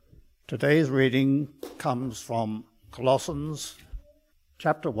Today's reading comes from Colossians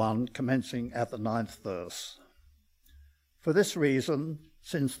chapter 1, commencing at the 9th verse. For this reason,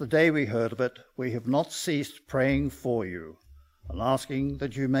 since the day we heard of it, we have not ceased praying for you and asking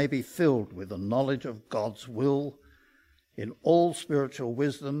that you may be filled with the knowledge of God's will in all spiritual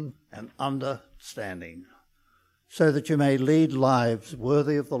wisdom and understanding, so that you may lead lives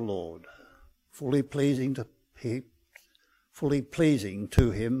worthy of the Lord, fully pleasing to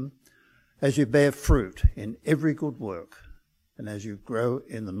him, as you bear fruit in every good work, and as you grow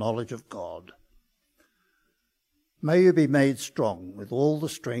in the knowledge of God. May you be made strong with all the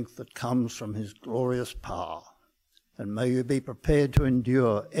strength that comes from his glorious power, and may you be prepared to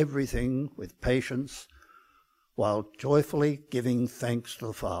endure everything with patience, while joyfully giving thanks to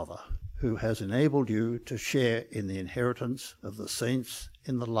the Father, who has enabled you to share in the inheritance of the saints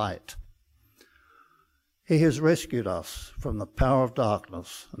in the light. He has rescued us from the power of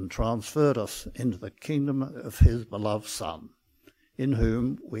darkness and transferred us into the kingdom of his beloved Son, in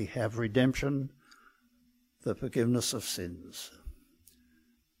whom we have redemption, the forgiveness of sins.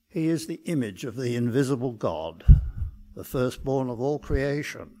 He is the image of the invisible God, the firstborn of all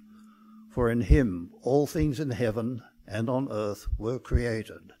creation, for in him all things in heaven and on earth were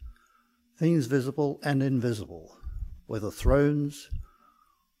created, things visible and invisible, whether thrones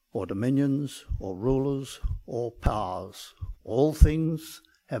or dominions, or rulers, or powers. All things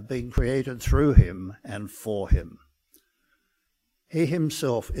have been created through him and for him. He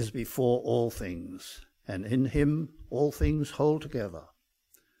himself is before all things, and in him all things hold together.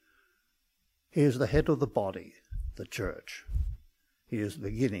 He is the head of the body, the church. He is the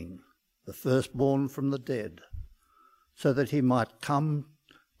beginning, the firstborn from the dead, so that he might come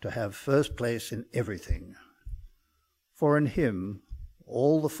to have first place in everything. For in him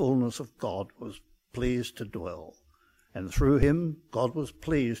all the fullness of God was pleased to dwell, and through him God was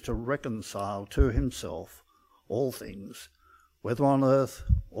pleased to reconcile to himself all things, whether on earth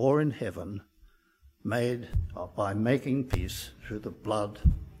or in heaven, made by making peace through the blood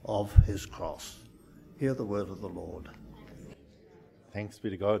of his cross. Hear the word of the Lord. Thanks be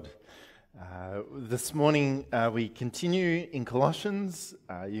to God. This morning we continue in Colossians.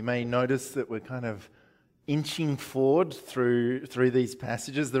 You may notice that we're kind of inching forward through these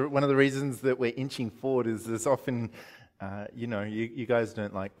passages. One of the reasons that we're inching forward is there's often, you guys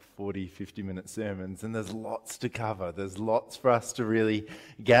don't like 40, 50-minute sermons, and there's lots to cover. There's lots for us to really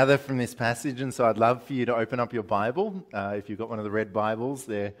gather from this passage, and so I'd love for you to open up your Bible. If you've got one of the red Bibles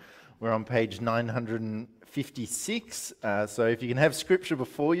there, we're on page 956. So if you can have Scripture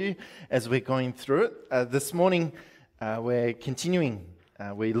before you as we're going through it. This morning we're continuing.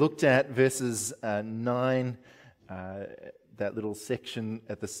 We looked at verses 9, that little section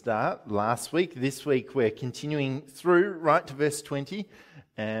at the start last week. This week we're continuing through right to verse 20,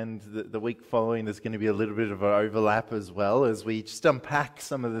 and the week following there's going to be a little bit of an overlap as well, as we just unpack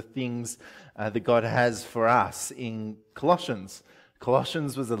some of the things that God has for us in Colossians.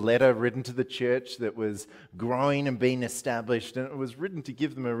 Colossians was a letter written to the church that was growing and being established, and it was written to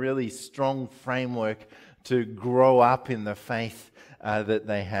give them a really strong framework to grow up in the faith that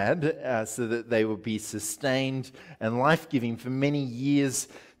they had, so that they would be sustained and life-giving for many years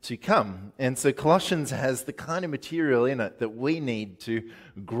to come. And so Colossians has the kind of material in it that we need to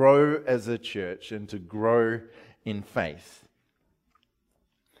grow as a church and to grow in faith.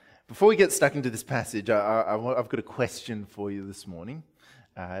 Before we get stuck into this passage, I've got a question for you this morning.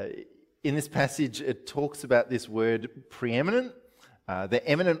 In this passage, it talks about this word preeminent. The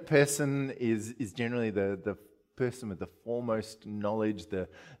eminent person is generally the person with the foremost knowledge, the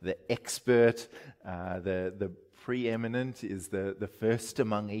expert. The preeminent is the first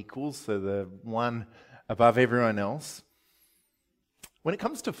among equals, so the one above everyone else. When it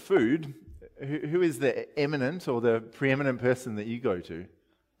comes to food, who is the eminent or the preeminent person that you go to?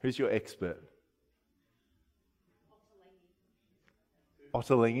 Who's your expert?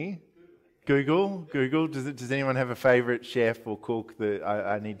 Ottolenghi? Google? Does anyone have a favourite chef or cook that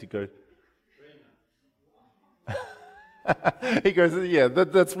I need to go? He goes, yeah,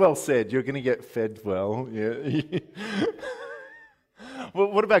 that's well said. You're going to get fed well. Yeah.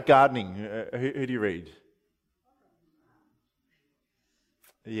 Well, what about gardening? Who do you read?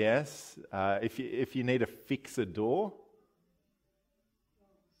 Yes. If you need to fix a door.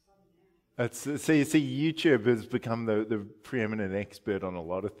 See, YouTube has become the preeminent expert on a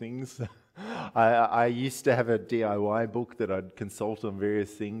lot of things. I used to have a DIY book that I'd consult on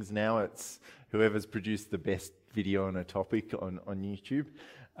various things. Now it's whoever's produced the best video on a topic on YouTube.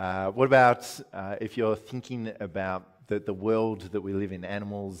 What about if you're thinking about the world that we live in,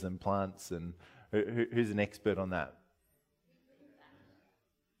 animals and plants, and who's an expert on that?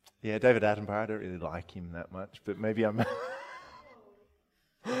 Yeah, David Attenborough, I don't really like him that much, but maybe I'm...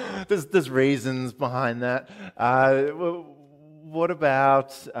 there's reasons behind that. What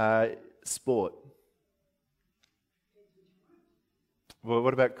about sport? Well,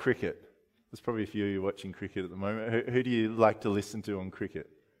 what about cricket? There's probably a few of you watching cricket at the moment. Who do you like to listen to on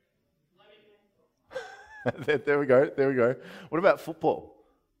cricket? There we go. What about football?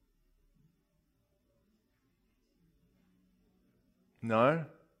 No?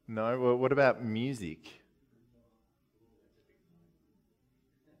 Well, what about music?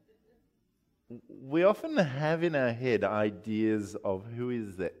 We often have in our head ideas of who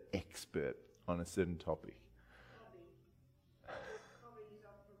is the expert on a certain topic.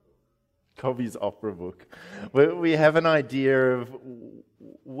 Covey's opera book. We have an idea of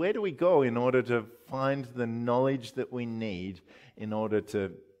where do we go in order to find the knowledge that we need in order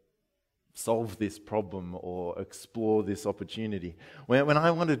to solve this problem or explore this opportunity. When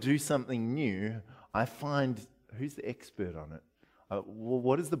I want to do something new, I find who's the expert on it.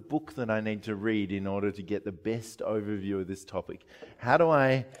 What is the book that I need to read in order to get the best overview of this topic? How do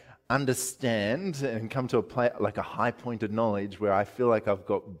I understand and come to a high point of knowledge where I feel like I've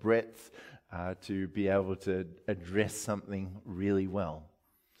got breadth to be able to address something really well?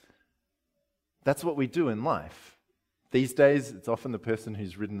 That's what we do in life. These days, it's often the person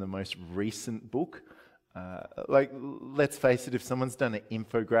who's written the most recent book. Let's face it, if someone's done an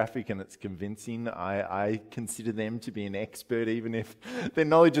infographic and it's convincing, I consider them to be an expert, even if their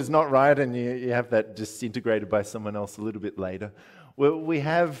knowledge is not right and you have that disintegrated by someone else a little bit later. Well, we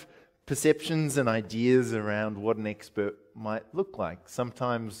have perceptions and ideas around what an expert might look like.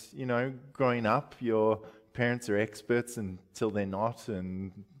 Sometimes, growing up, your parents are experts until they're not,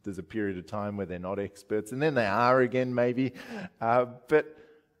 and there's a period of time where they're not experts, and then they are again, maybe. But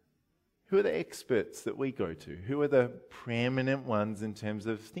who are the experts that we go to? Who are the preeminent ones in terms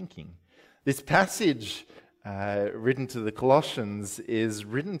of thinking? This passage written to the Colossians is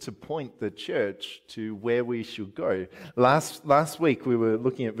written to point the church to where we should go. Last week we were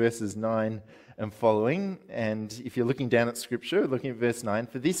looking at verses 9 and following, and if you're looking down at Scripture, looking at verse 9,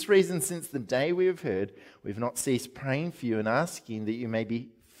 "For this reason, since the day we have heard, we've not ceased praying for you and asking that you may be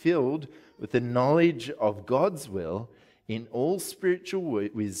filled with the knowledge of God's will in all spiritual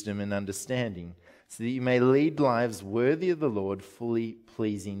wisdom and understanding, so that you may lead lives worthy of the Lord, fully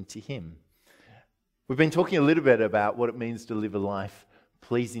pleasing to Him." We've been talking a little bit about what it means to live a life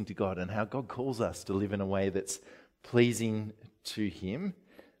pleasing to God and how God calls us to live in a way that's pleasing to Him.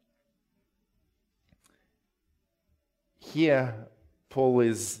 Here, Paul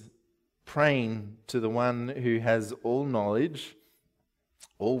is praying to the one who has all knowledge,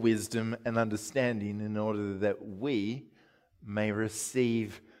 all wisdom and understanding, in order that we may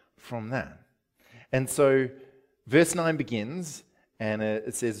receive from that. And so verse 9 begins, and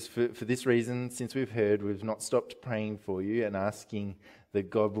it says, for this reason, since we've heard, we've not stopped praying for you and asking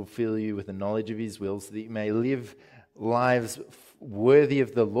that God will fill you with the knowledge of His will, so that you may live lives worthy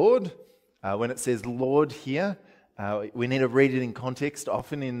of the Lord. When it says Lord here, we need to read it in context.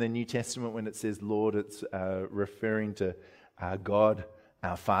 Often in the New Testament, when it says Lord, it's referring to God,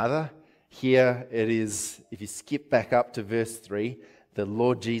 our Father. Here it is, if you skip back up to verse 3, the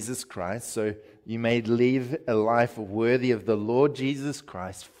Lord Jesus Christ. So you may live a life worthy of the Lord Jesus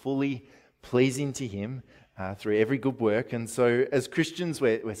Christ, fully pleasing to Him through every good work. And so as Christians,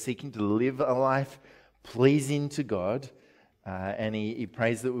 we're seeking to live a life pleasing to God, and He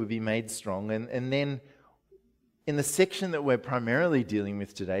prays that we'll be made strong. And then in the section that we're primarily dealing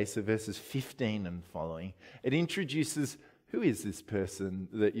with today, so verses 15 and following, it introduces who is this person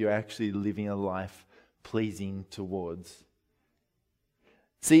that you're actually living a life pleasing towards.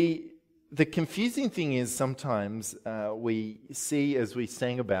 See, the confusing thing is sometimes we see, as we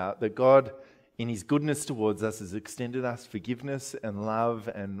sang about, that God, in His goodness towards us, has extended us forgiveness and love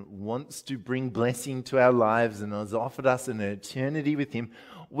and wants to bring blessing to our lives and has offered us an eternity with Him.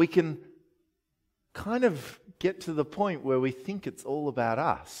 We can kind of get to the point where we think it's all about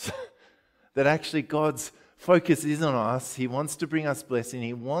us. That actually God's focus is on us. He wants to bring us blessing.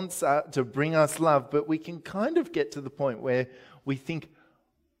 He wants to bring us love. But we can kind of get to the point where we think,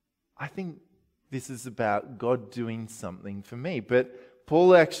 I think this is about God doing something for me. But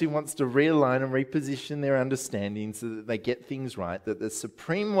Paul actually wants to realign and reposition their understanding so that they get things right, that the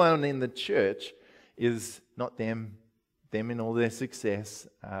supreme one in the church is not them in all their success,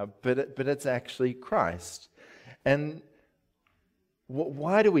 but it's actually Christ. And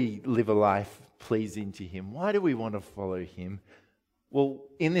why do we live a life pleasing to Him? Why do we want to follow Him? Well,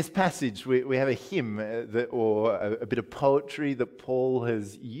 in this passage, we have a hymn or a bit of poetry that Paul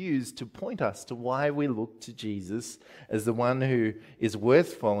has used to point us to why we look to Jesus as the one who is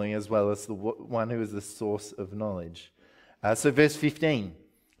worth following, as well as the one who is the source of knowledge. So verse 15,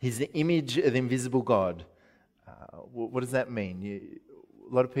 he's the image of the invisible God. What does that mean?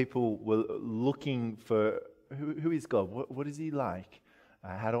 A lot of people were looking for who is God? What is he like?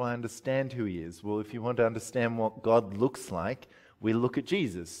 How do I understand who he is? Well, if you want to understand what God looks like, we look at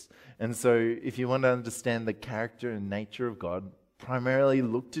Jesus. And so if you want to understand the character and nature of God, primarily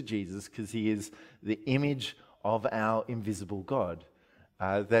look to Jesus, because he is the image of our invisible God.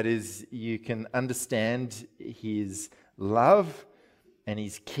 That is, you can understand his love and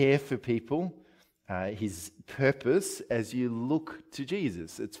his care for people, his purpose as you look to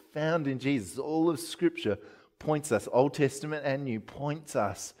Jesus. It's found in Jesus. All of Scripture points us, Old Testament and New, points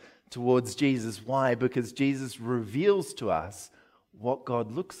us towards Jesus. Why? Because Jesus reveals to us what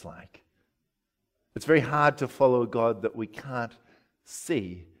God looks like. It's very hard to follow a God that we can't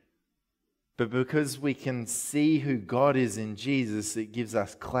see. But because we can see who God is in Jesus, it gives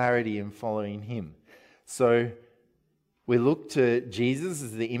us clarity in following him. So we look to Jesus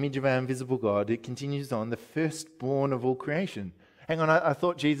as the image of our invisible God. It continues on, the firstborn of all creation. Hang on, I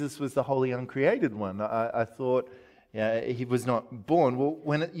thought Jesus was the holy uncreated one. I thought he was not born. Well,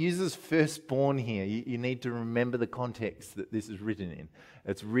 when it uses firstborn here, you need to remember the context that this is written in.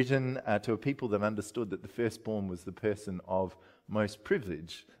 It's written to a people that understood that the firstborn was the person of most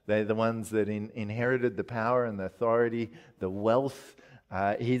privilege. They're the ones that inherited the power and the authority, the wealth.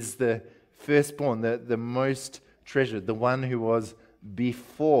 He's the firstborn, the most treasured, the one who was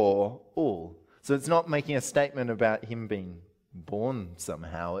before all. So it's not making a statement about him being born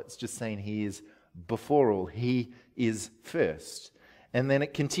somehow. It's just saying he is before all. He is first. And then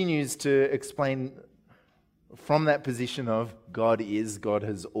it continues to explain from that position of God is, God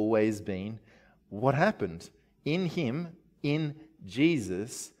has always been, what happened. In him, in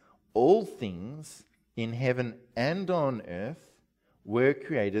Jesus, all things in heaven and on earth were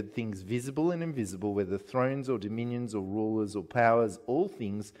created, things visible and invisible, whether thrones or dominions or rulers or powers, all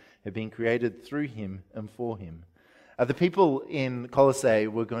things have been created through him and for him. The people in Colossae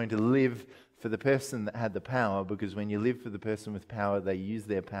were going to live for the person that had the power, because when you live for the person with power, they use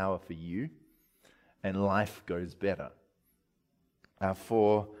their power for you, and life goes better.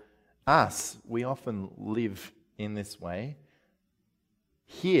 For us, we often live in this way.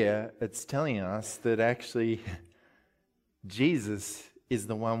 Here, it's telling us that actually Jesus is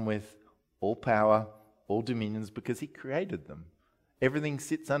the one with all power, all dominions, because he created them. Everything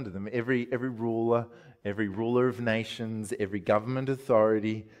sits under them. Every ruler of nations, every government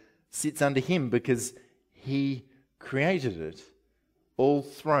authority sits under him because he created it. All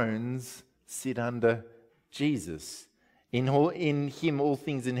thrones sit under Jesus. In him, all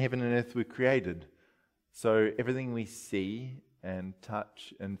things in heaven and earth were created. So everything we see and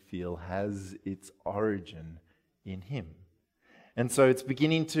touch and feel has its origin in him. And so it's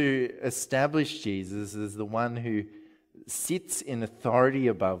beginning to establish Jesus as the one who sits in authority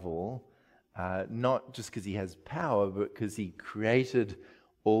above all, not just because he has power, but because he created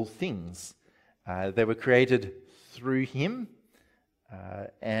all things. They were created through him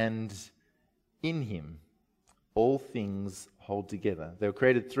and in him. All things hold together. They were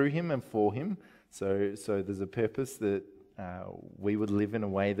created through him and for him. So there's a purpose that we would live in a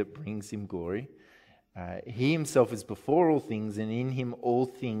way that brings him glory. He himself is before all things, and in him all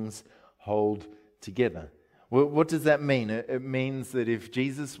things hold together. Well, what does that mean? It means that if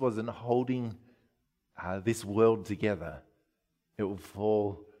Jesus wasn't holding this world together, it would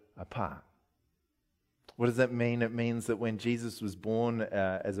fall apart. What does that mean? It means that when Jesus was born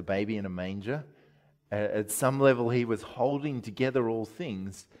as a baby in a manger, at some level he was holding together all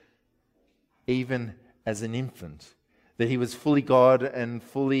things, even as an infant. That he was fully God and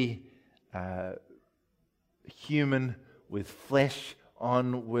fully human with flesh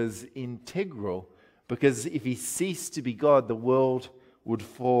on was integral, because if he ceased to be God, the world would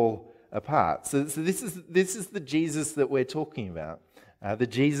fall apart. So this is the Jesus that we're talking about, the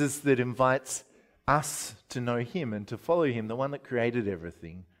Jesus that invites us to know him and to follow him, the one that created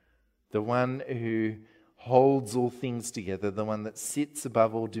everything, the one who holds all things together, the one that sits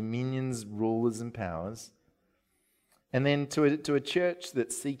above all dominions, rulers, and powers. And then to a church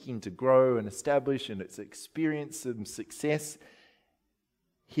that's seeking to grow and establish and it's experienced some success,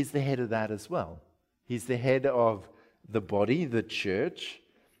 he's the head of that as well. He's the head of the body, the church.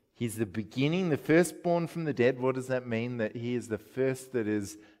 He's the beginning, the firstborn from the dead. What does that mean? That he is the first that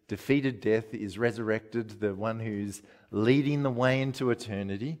is defeated death, is resurrected, the one who's leading the way into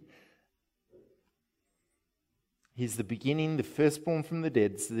eternity. He's the beginning, the firstborn from the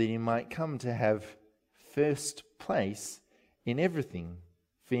dead, so that he might come to have first place in everything.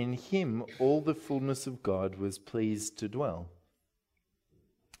 For in him all the fullness of God was pleased to dwell.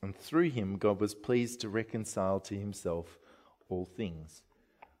 And through him God was pleased to reconcile to himself all things.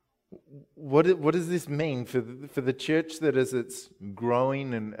 What does this mean for the church that as it's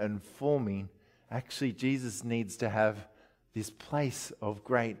growing and forming, actually Jesus needs to have this place of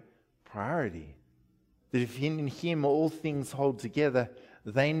great priority? That if in him all things hold together,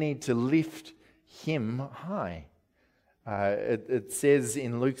 they need to lift him high. It says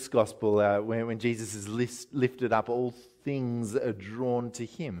in Luke's gospel, when Jesus is lifted up, all things are drawn to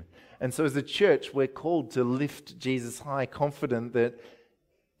him. And so as a church, we're called to lift Jesus high, confident that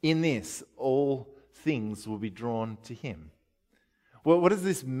in this, all things will be drawn to him. Well, what does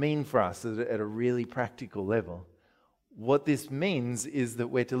this mean for us at a really practical level? What this means is that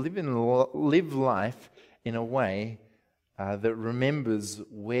we're to live life in a way that remembers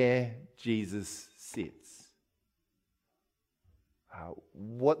where Jesus sits.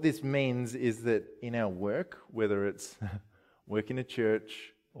 What this means is that in our work, whether it's work in a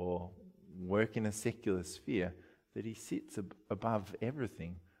church or work in a secular sphere, that he sits above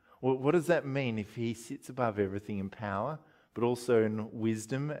everything. Well, what does that mean if he sits above everything in power, but also in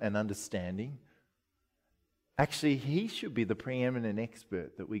wisdom and understanding? Actually, he should be the preeminent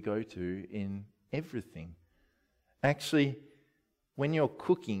expert that we go to in everything. Actually, when you're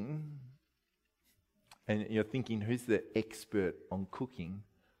cooking and you're thinking, who's the expert on cooking?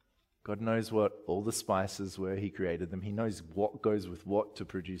 God knows what all the spices were. He created them. He knows what goes with what to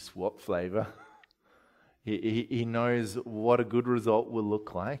produce what flavor. He knows what a good result will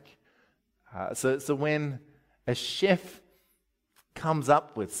look like. So when a chef comes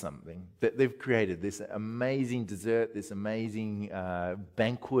up with something that they've created, this amazing dessert, this amazing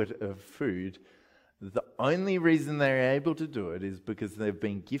banquet of food, the only reason they're able to do it is because they've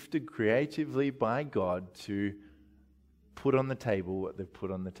been gifted creatively by God to put on the table what they've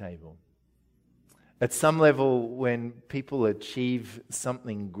put on the table. At some level, when people achieve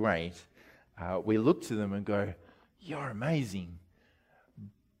something great, we look to them and go, "You're amazing."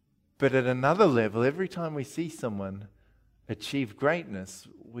 But at another level, every time we see someone achieve greatness,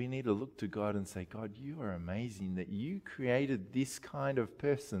 we need to look to God and say, "God, you are amazing that you created this kind of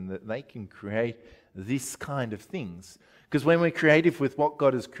person, that they can create this kind of things." Because when we're creative with what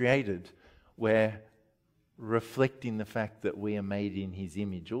God has created, we're reflecting the fact that we are made in his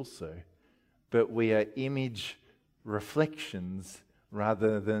image also. But we are image reflections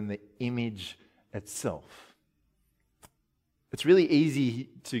rather than the image itself. It's really easy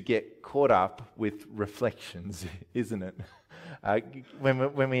to get caught up with reflections, isn't it?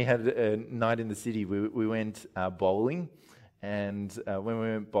 When we had a night in the city, we went bowling. And when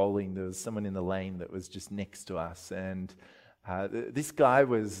we went bowling, there was someone in the lane that was just next to us. And this guy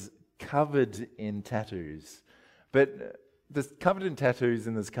was covered in tattoos. But there's covered in tattoos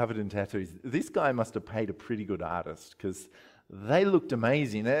and there's covered in tattoos. This guy must have paid a pretty good artist because they looked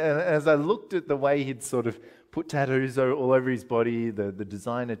amazing. And as I looked at the way he'd sort of put tattoos all over his body, the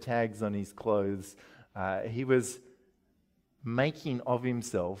designer tags on his clothes, he was making of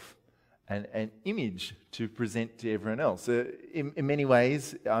himself an image to present to everyone else. In many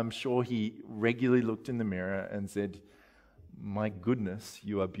ways, I'm sure he regularly looked in the mirror and said, "My goodness,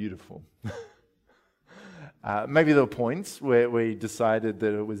 you are beautiful." Maybe there were points where we decided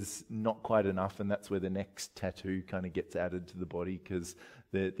that it was not quite enough, and that's where the next tattoo kind of gets added to the body because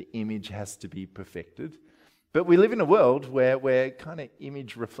the image has to be perfected. But we live in a world where we're kind of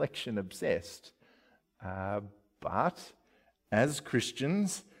image reflection obsessed. But as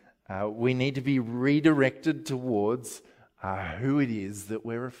Christians, we need to be redirected towards who it is that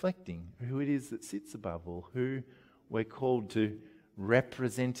we're reflecting, who it is that sits above all, who we're called to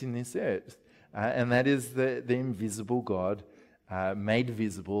represent in this earth. And that is the invisible God made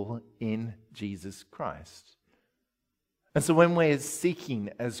visible in Jesus Christ. And so when we're seeking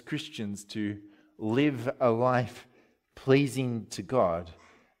as Christians to live a life pleasing to God,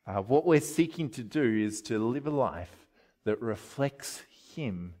 what we're seeking to do is to live a life that reflects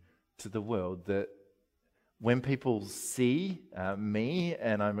him to the world, that when people see me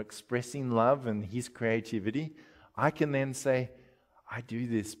and I'm expressing love and his creativity, I can then say, I do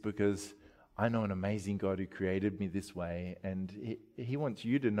this because I know an amazing God who created me this way, and he wants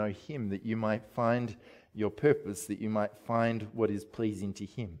you to know him, that you might find your purpose, that you might find what is pleasing to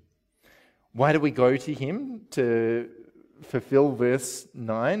him. Why do we go to him? To fulfill verse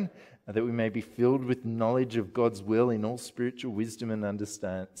 9, that we may be filled with knowledge of God's will in all spiritual wisdom and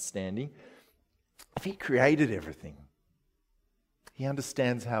understanding. If he created everything, he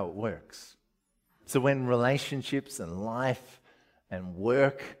understands how it works. So when relationships and life and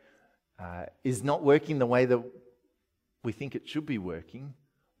work is not working the way that we think it should be working,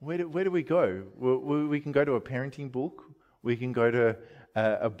 where do we go? We can go to a parenting book, we can go to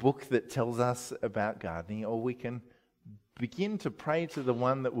a book that tells us about gardening, or we can begin to pray to the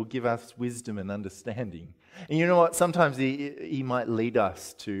one that will give us wisdom and understanding. And you know what? Sometimes he might lead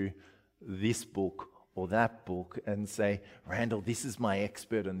us to this book or that book and say, Randall, this is my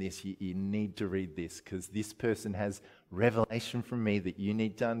expert on this. You need to read this because this person has revelation from me that you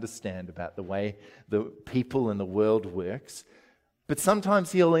need to understand about the way the people and the world works. But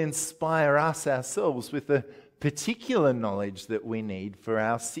sometimes he'll inspire us ourselves with a particular knowledge that we need for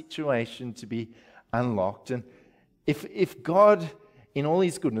our situation to be unlocked. And if God, in all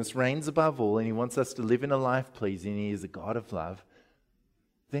his goodness, reigns above all and he wants us to live in a life pleasing, he is a God of love,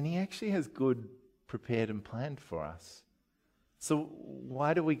 then he actually has good prepared and planned for us. So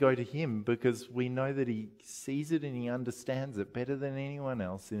why do we go to him? Because we know that he sees it and he understands it better than anyone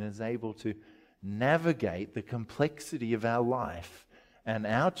else and is able to navigate the complexity of our life and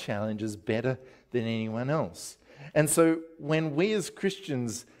our challenges better than anyone else. And so when we as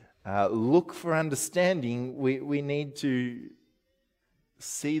Christians look for understanding, we need to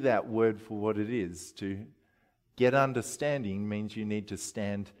see that word for what it is. To get understanding means you need to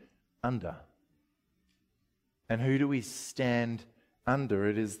stand under. And who do we stand under?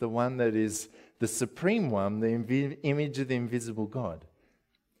 It is the one that is the supreme one, the image of the invisible God.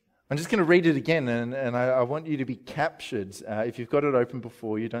 I'm just going to read it again, and I want you to be captured. If you've got it open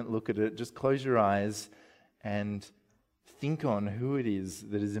before you, don't look at it. Just close your eyes and think on who it is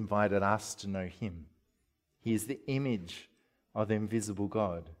that has invited us to know him. He is the image of the invisible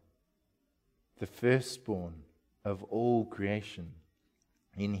God, the firstborn of all creation.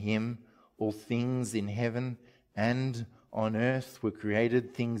 In him, all things in heaven and on earth were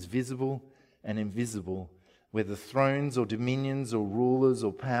created, things visible and invisible, whether thrones or dominions or rulers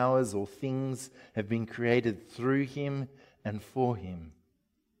or powers or things have been created through him and for him.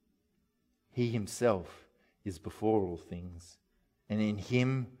 He himself is before all things, and in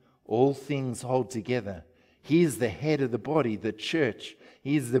him all things hold together. He is the head of the body, the church.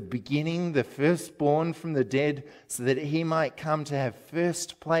 He is the beginning, the firstborn from the dead, so that he might come to have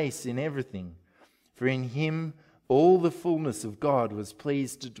first place in everything. For in him all the fullness of God was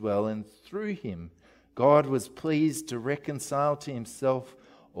pleased to dwell, and through him God was pleased to reconcile to himself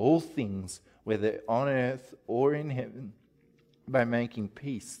all things, whether on earth or in heaven, by making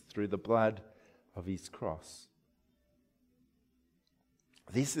peace through the blood of his cross.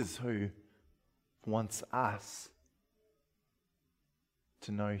 This is who wants us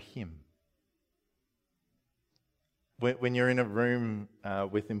to know him. When you're in a room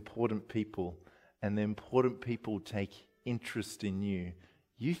with important people, and the important people take interest in you,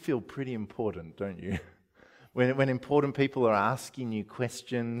 you feel pretty important, don't you? When important people are asking you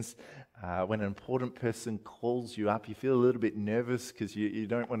questions, when an important person calls you up, you feel a little bit nervous because you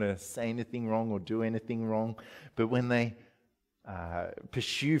don't want to say anything wrong or do anything wrong. But when they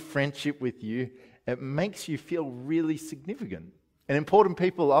pursue friendship with you, it makes you feel really significant. And important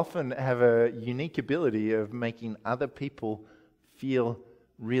people often have a unique ability of making other people feel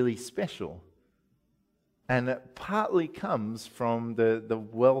really special. And it partly comes from the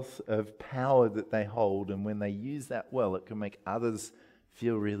wealth of power that they hold. And when they use that well, it can make others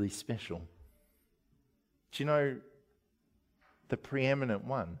feel really special. Do you know the preeminent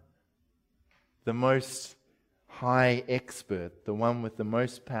one? The most high expert, the one with the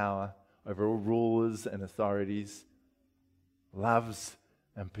most power over all rulers and authorities, loves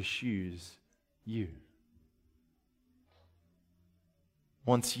and pursues you.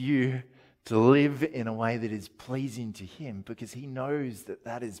 Wants you to live in a way that is pleasing to him because he knows that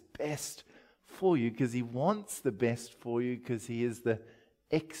that is best for you, because he wants the best for you, because he is the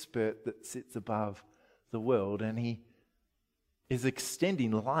expert that sits above the world, and he is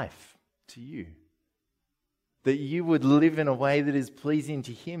extending life to you. That you would live in a way that is pleasing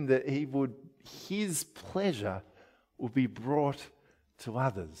to him, that his pleasure would be brought to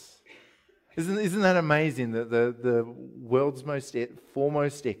others. Isn't that amazing that the world's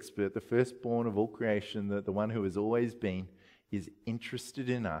foremost expert, the firstborn of all creation, the one who has always been, is interested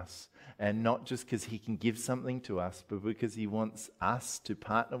in us, and not just because he can give something to us, but because he wants us to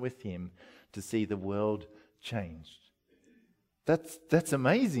partner with him to see the world changed. That's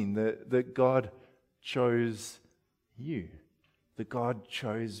amazing that God chose you, that God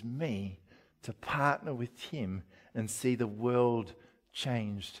chose me to partner with him and see the world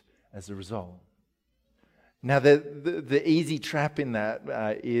changed as a result. Now, the easy trap in that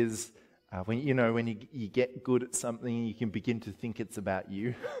is when you get good at something, you can begin to think it's about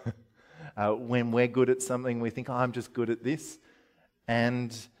you. When we're good at something, we think, oh, I'm just good at this.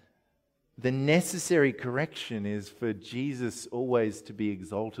 And the necessary correction is for Jesus always to be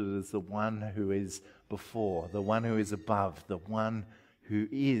exalted as the one who is before, the one who is above, the one who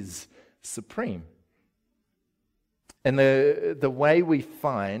is supreme. And the way we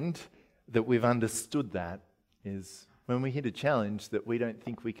find that we've understood that is when we hit a challenge that we don't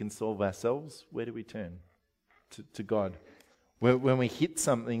think we can solve ourselves, where do we turn? To God. When we hit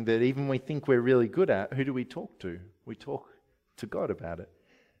something that even we think we're really good at, who do we talk to? We talk to God about it.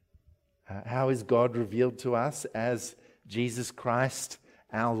 How is God revealed to us as Jesus Christ,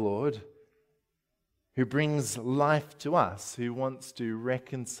 our Lord, who brings life to us, who wants to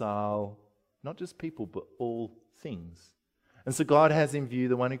reconcile not just people, but all things. And so God has in view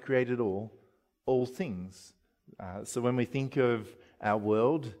the one who created all things. So when we think of our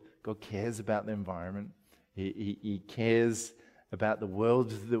world, God cares about the environment. He cares about the world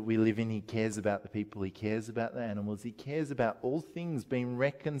that we live in. He cares about the people. He cares about the animals. He cares about all things being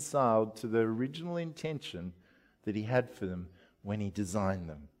reconciled to the original intention that He had for them when He designed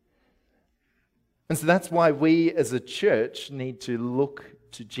them. And so that's why we as a church need to look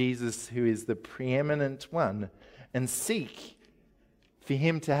to Jesus, who is the preeminent one, and seek for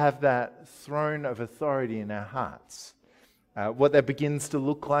Him to have that throne of authority in our hearts. What that begins to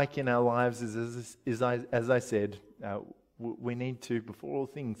look like in our lives is as I said, we need to, before all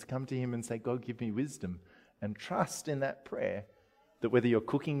things, come to Him and say, God, give me wisdom, and trust in that prayer that whether you're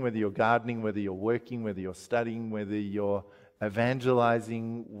cooking, whether you're gardening, whether you're working, whether you're studying, whether you're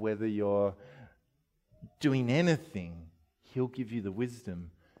evangelizing, whether you're doing anything, He'll give you the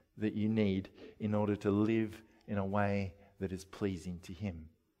wisdom that you need in order to live in a way that is pleasing to Him.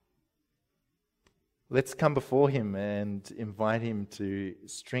 Let's come before Him and invite Him to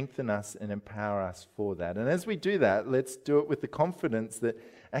strengthen us and empower us for that. And as we do that, let's do it with the confidence that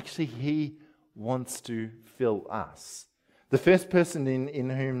actually He wants to fill us. The first person in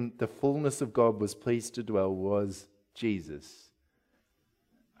whom the fullness of God was pleased to dwell was Jesus.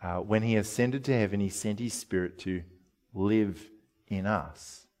 When He ascended to heaven, He sent His Spirit to live in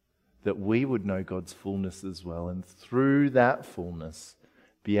us, that we would know God's fullness as well, and through that fullness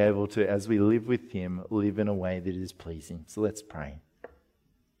be able to, as we live with Him, live in a way that is pleasing. So let's pray.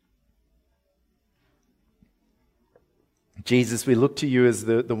 Jesus, we look to You as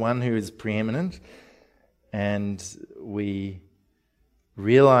the one who is preeminent, and we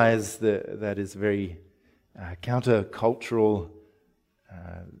realize that is very counter-cultural,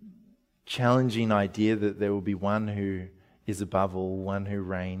 challenging idea that there will be one who is above all, one who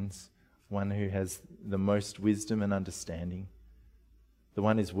reigns, one who has the most wisdom and understanding. The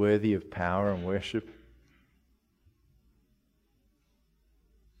one is worthy of power and worship.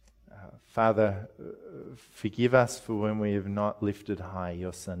 Father, forgive us for when we have not lifted high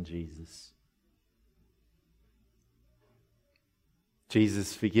Your Son Jesus.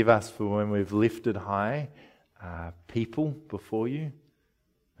 Jesus, forgive us for when we've lifted high people before You,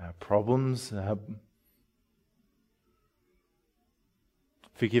 problems.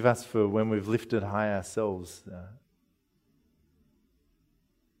 Forgive us for when we've lifted high ourselves.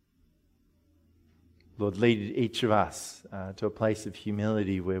 Lord, lead each of us to a place of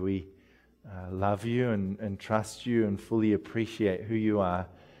humility where we love You and trust You and fully appreciate who You are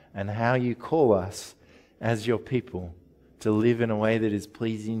and how You call us as Your people to live in a way that is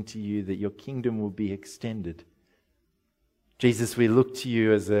pleasing to You, that Your kingdom will be extended. Jesus, we look to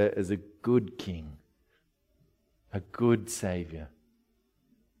You as a good King, a good Savior,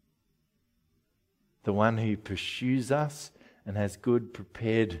 the one who pursues us and has good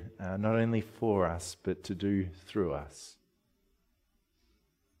prepared not only for us, but to do through us.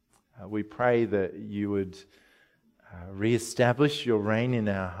 We pray that You would re-establish Your reign in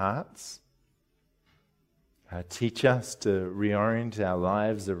our hearts. Teach us to reorient our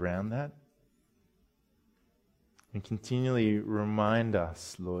lives around that. And continually remind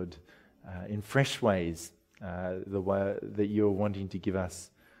us, Lord, in fresh ways, the way that You're wanting to give us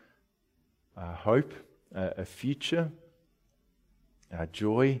hope, a future,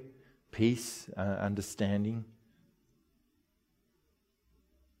 joy, peace, understanding.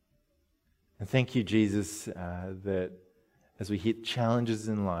 And thank You, Jesus, that as we hit challenges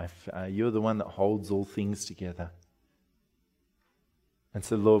in life, You're the one that holds all things together. And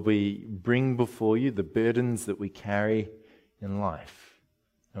so, Lord, we bring before You the burdens that we carry in life,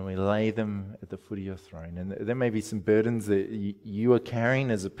 and we lay them at the foot of Your throne. And there may be some burdens that you are carrying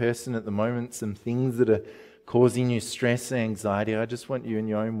as a person at the moment, some things that are causing you stress and anxiety. I just want you, in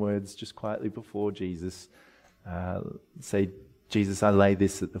Your own words, just quietly before Jesus, say, Jesus, I lay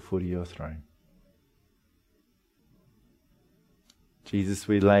this at the foot of Your throne. Jesus,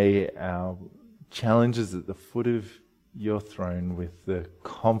 we lay our challenges at the foot of your throne with the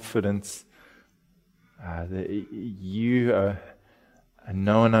confidence that you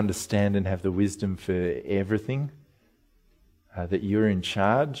know and understand and have the wisdom for everything, that you're in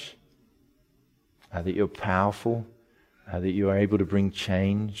charge, that you're powerful, that you are able to bring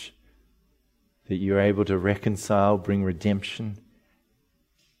change, that you are able to reconcile, bring redemption.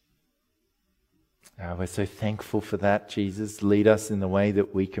 We're so thankful for that, Jesus. Lead us in the way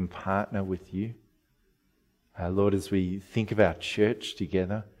that we can partner with you. Lord, as we think of our church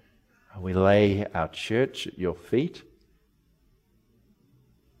together, we lay our church at your feet.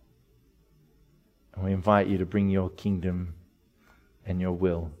 And we invite you to bring your kingdom and your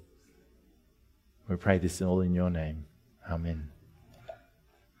will. We pray this all in your name. Amen.